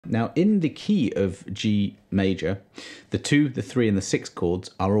Now, in the key of G major, the 2, the 3, and the 6 chords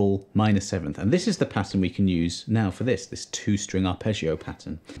are all minor 7th. And this is the pattern we can use now for this 2-string arpeggio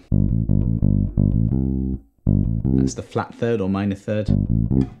pattern. That's the flat 3rd or minor 3rd,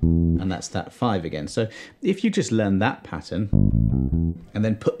 and that's that 5 again. So if you just learn that pattern and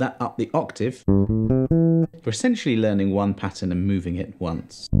then put that up the octave, we're essentially learning one pattern and moving it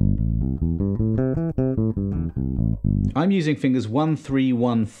once. I'm using fingers 1, 3,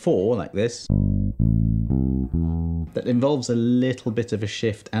 1, 4 like this. That involves a little bit of a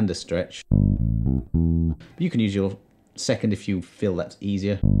shift and a stretch. You can use your second if you feel that's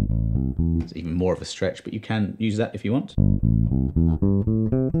easier. It's even more of a stretch, but you can use that if you want.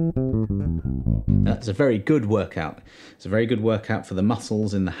 That's a very good workout. It's a very good workout for the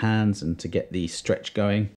muscles in the hands and to get the stretch going.